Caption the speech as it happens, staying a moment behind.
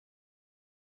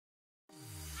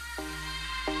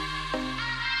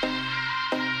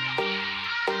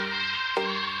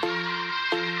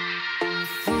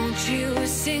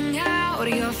sing out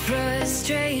your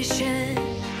frustration.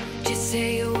 Just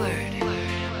say a word.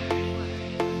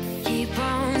 Keep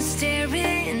on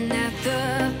staring at the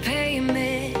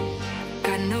pavement.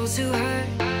 God knows who hurt.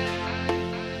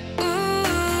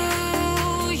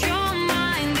 Ooh, your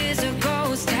mind is a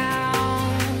ghost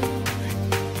town,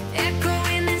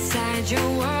 echoing inside your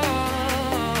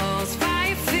walls,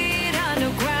 5 feet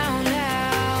underground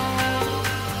now.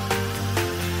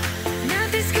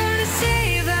 Nothing's gonna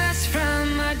save us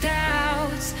from our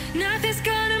doubts. Nothing's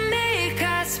gonna make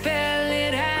us spell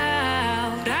it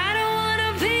out. I don't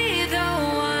wanna be the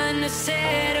one who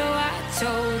said, oh, I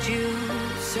told you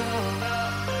so.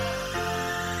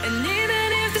 And even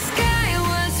if the sky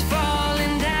was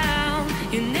falling down,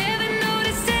 you never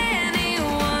noticed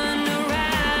anyone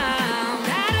around.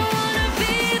 I don't wanna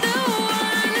be the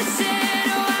one who said,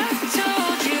 oh, I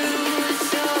told you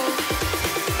so.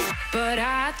 But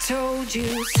I told you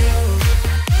so.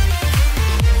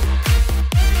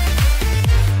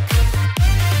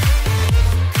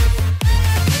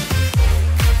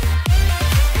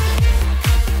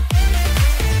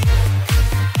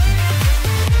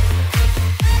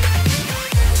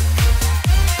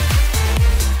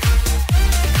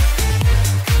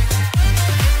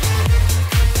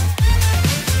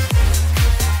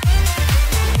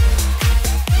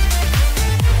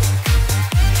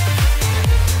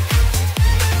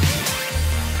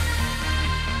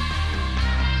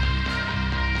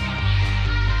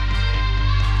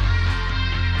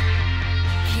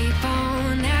 Keep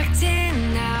on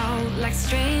acting out like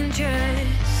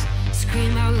strangers.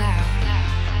 Scream out loud.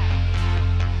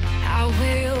 I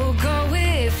will go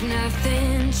if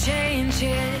nothing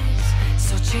changes.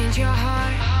 So change your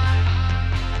heart.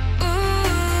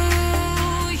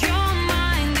 Ooh, your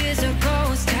mind is a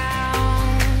ghost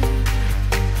town,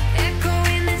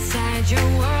 echoing inside your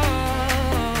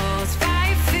walls,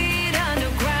 5 feet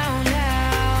underground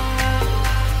now.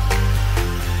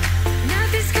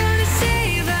 Nothing's gonna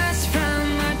save us from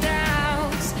our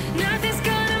doubts. Nothing's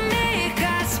gonna make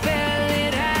us spell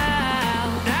it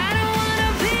out. I don't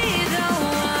wanna be the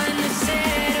one who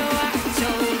said, oh, I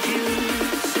told you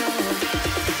so.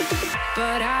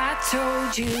 But I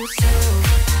told you so.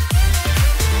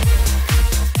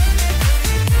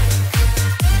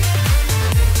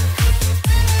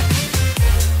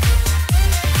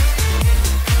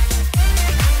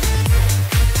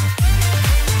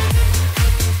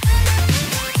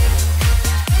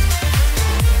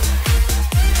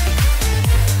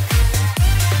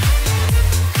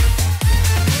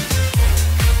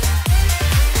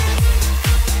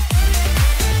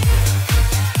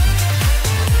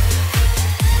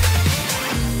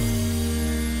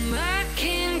 My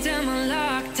kingdom on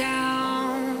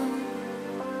lockdown.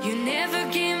 You never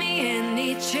give me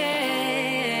any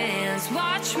chance.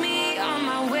 Watch me on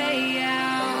my way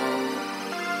out.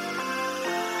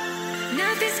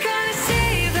 Nothing's gonna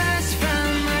save us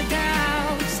from our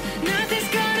doubts. Nothing's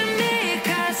gonna make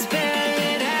us spell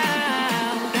it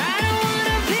out. I don't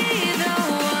wanna be the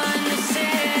one who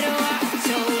said, oh, I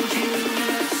told you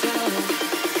so.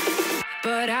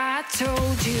 But I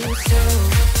told you so.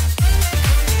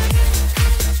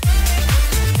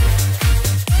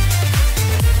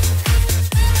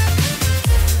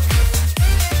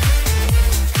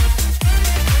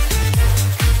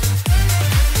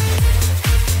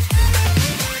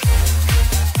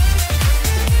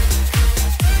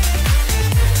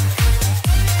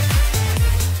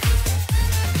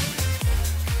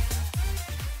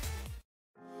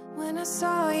 When I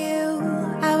saw you,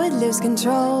 I would lose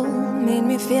control. Made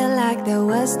me feel like there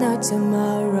was no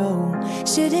tomorrow.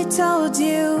 Should've told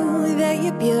you that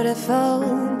you're beautiful,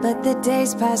 but the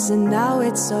days pass and now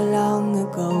it's so long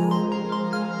ago.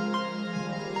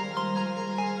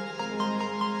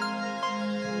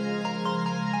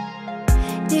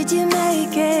 Did you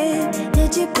make it?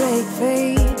 Did you break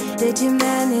free? Did you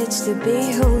manage to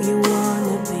be who you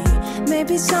wanna be?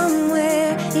 Maybe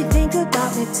somewhere you think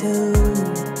about me too.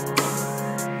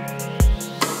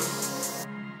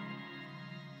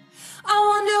 I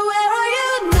wonder where are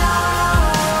you now?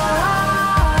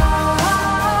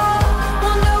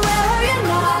 Wonder where are you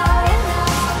now?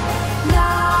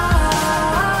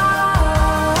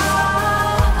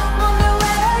 Wonder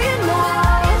where are you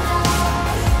now?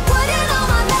 Would you know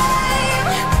my name?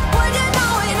 Would you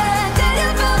know it? And did you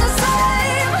feel the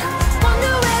same?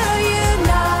 Wonder where are you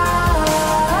now?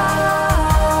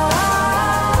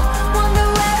 Wonder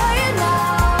where are you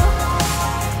now?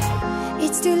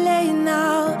 It's too late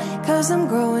now, 'cause I'm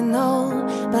growing old,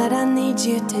 but I need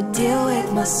you to deal with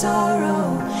my sorrow.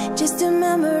 Just a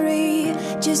memory,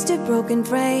 just a broken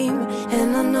frame, and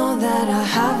I know that I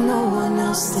have no one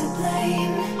else to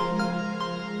blame.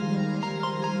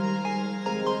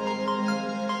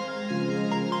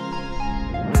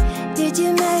 Did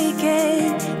you make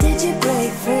it? Did you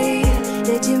break free?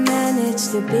 Did you manage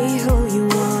to be who you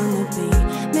wanna be?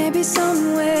 Maybe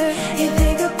somewhere you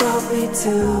think about me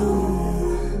too.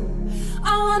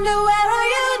 I wonder where are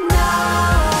you now?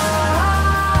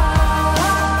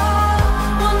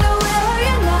 Wonder where are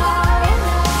you now?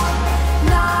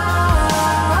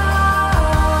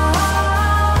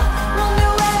 Wonder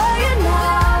where are you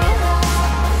now?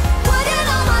 Would you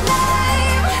know my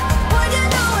name? Would you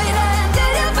know it and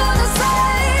did you feel the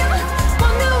same?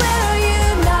 Wonder where are you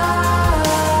now?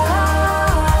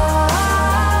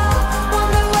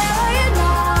 Wonder where are you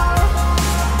now?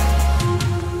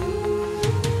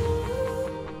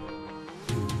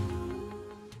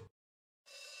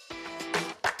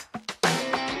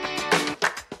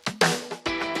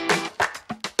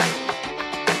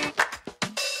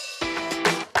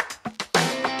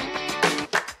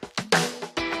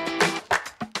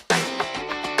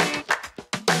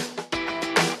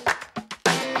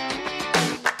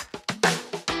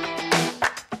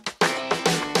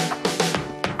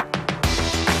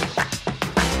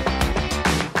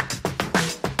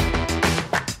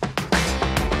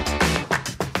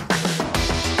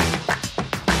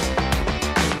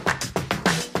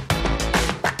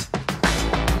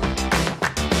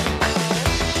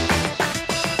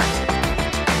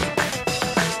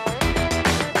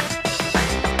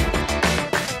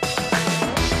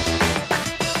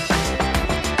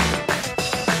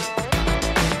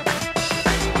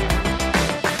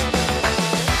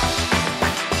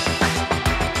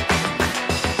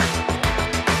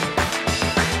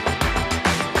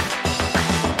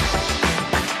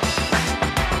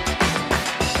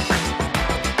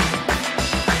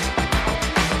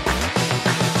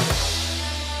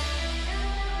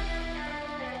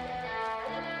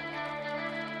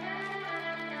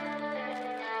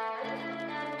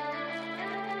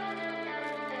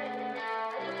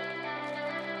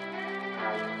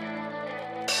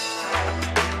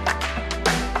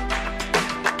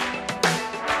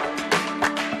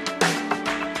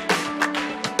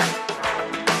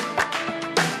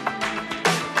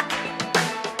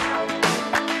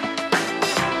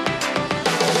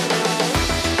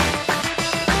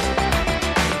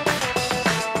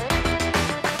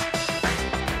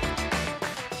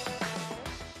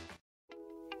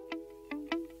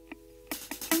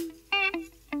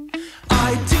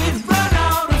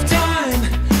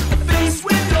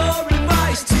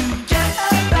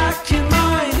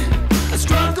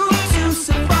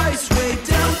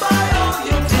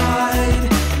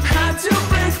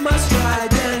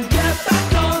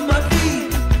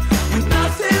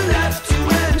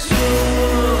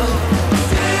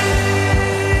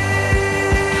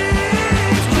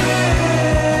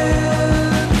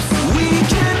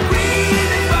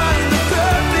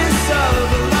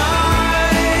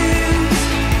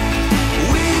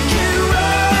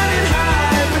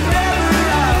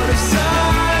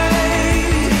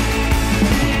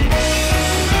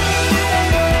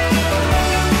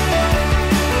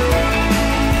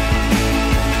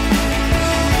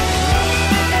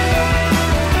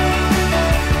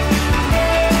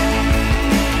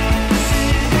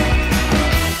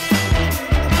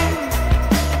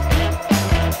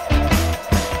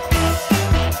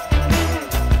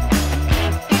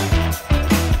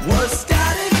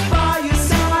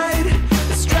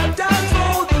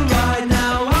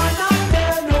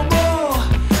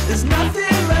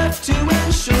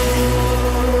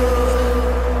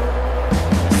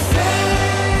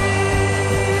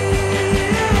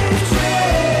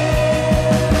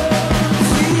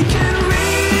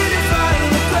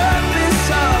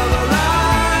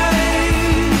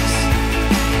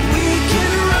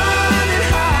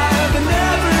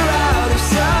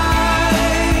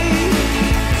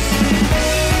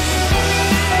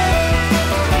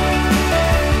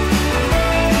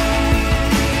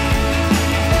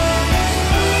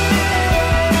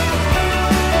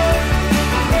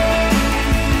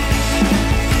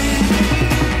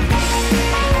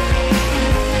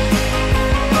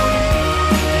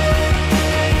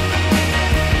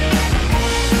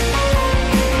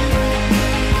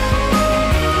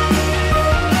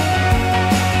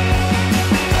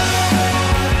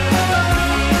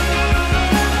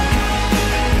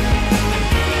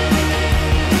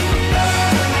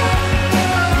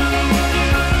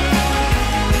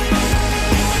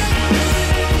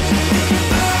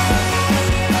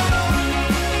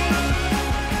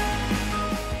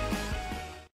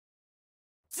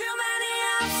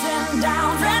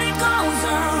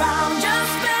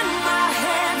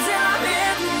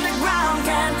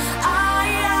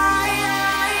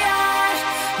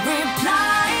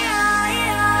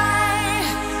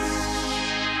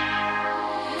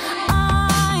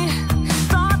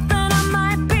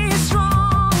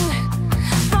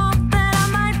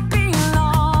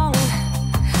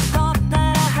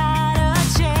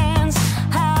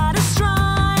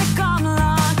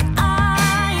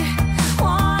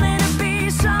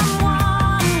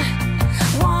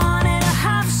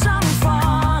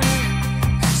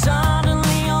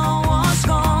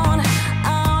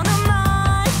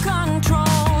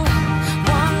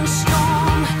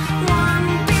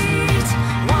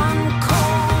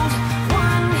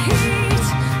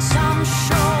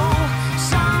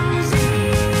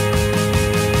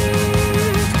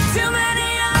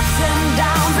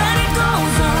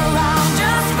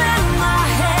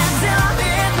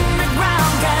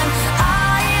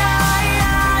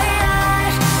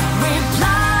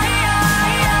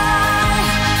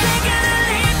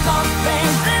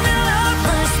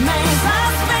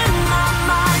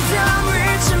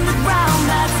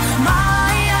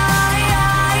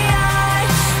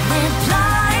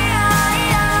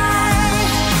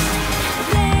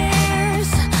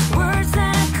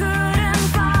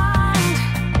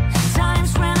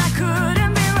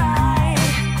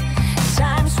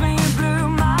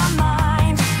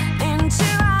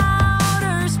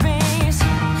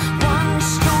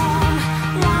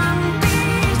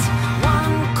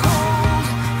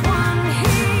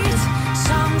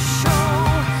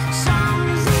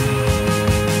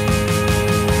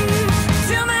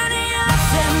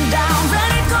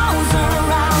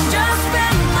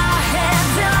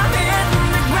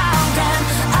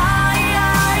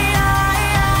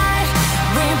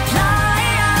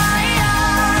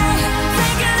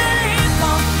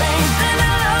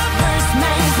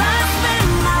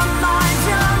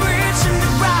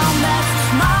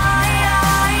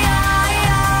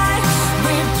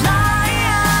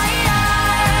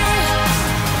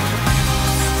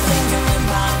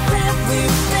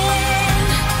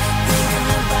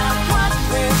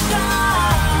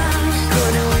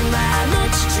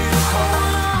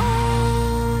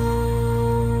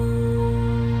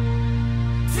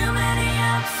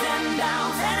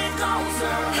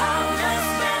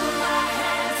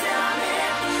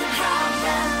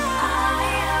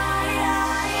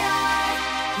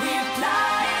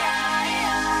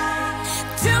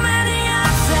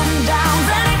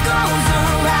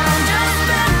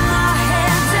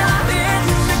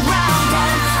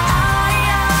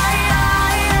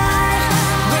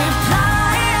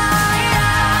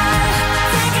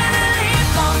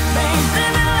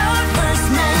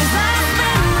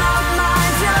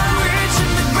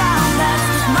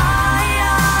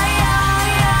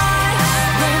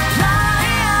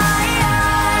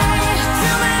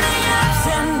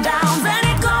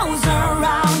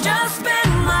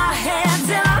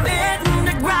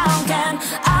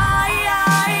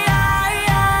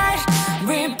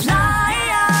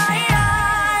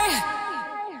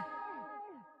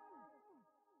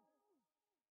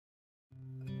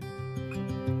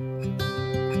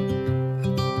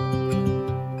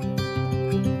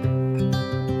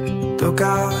 Look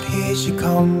out, here she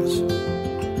comes,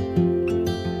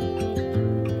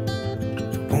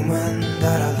 the woman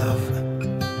that I love.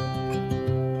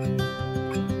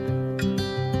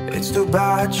 It's too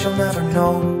bad she'll never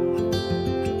know.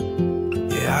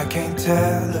 Yeah, I can't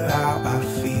tell her how I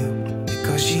feel,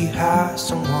 because she has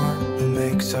someone who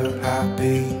makes her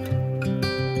happy.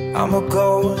 I'm a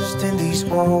ghost in these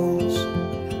walls,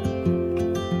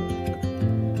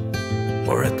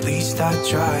 or at least I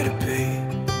try to be.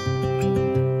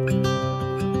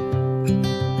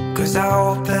 'Cause I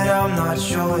hope that I'm not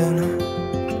showing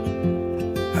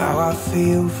how I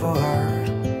feel for her,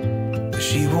 but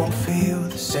she won't feel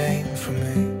the same for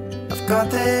me. I've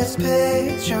got this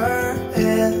picture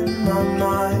in my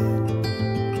mind.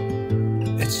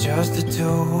 It's just the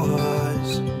two of us,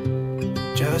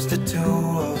 just the two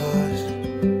of us.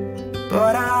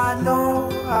 But I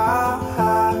know I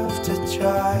have to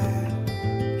try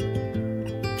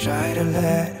to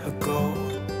let her go,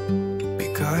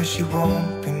 because she won't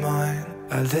be mine.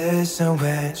 I listen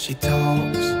when she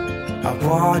talks, I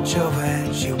watch her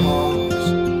when she walks.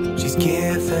 She's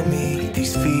giving me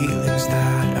these feelings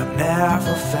that I've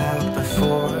never felt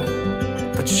before,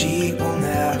 but she will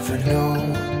never know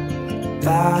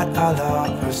that I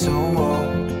love her so well.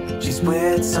 She's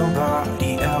with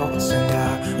somebody else and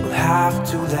I will have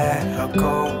to let her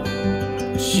go.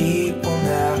 She will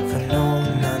never know,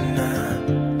 na-na,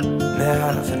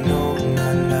 never know,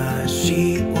 na-na.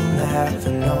 She will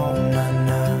never know,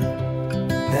 na-na,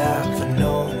 never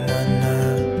know, na-na.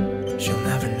 She'll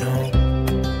never know.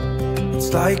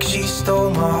 It's like she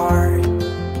stole my heart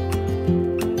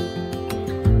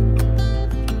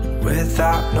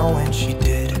without knowing she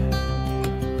did.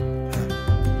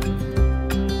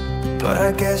 But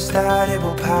I guess that it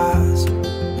will pass.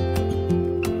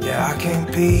 Yeah, I can't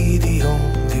be the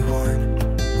only one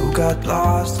who got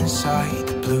lost inside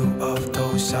the blue of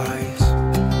those eyes.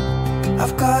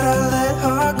 I've gotta let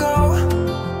her go,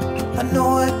 I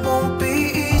know it won't be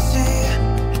easy.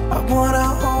 I wanna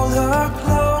hold her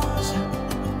close,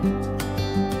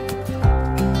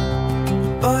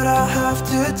 but I have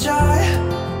to try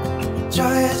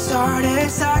as hard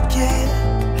as I can,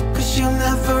 'cause she'll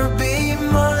never be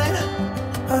mine.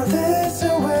 I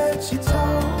listen when she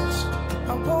talks,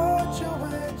 I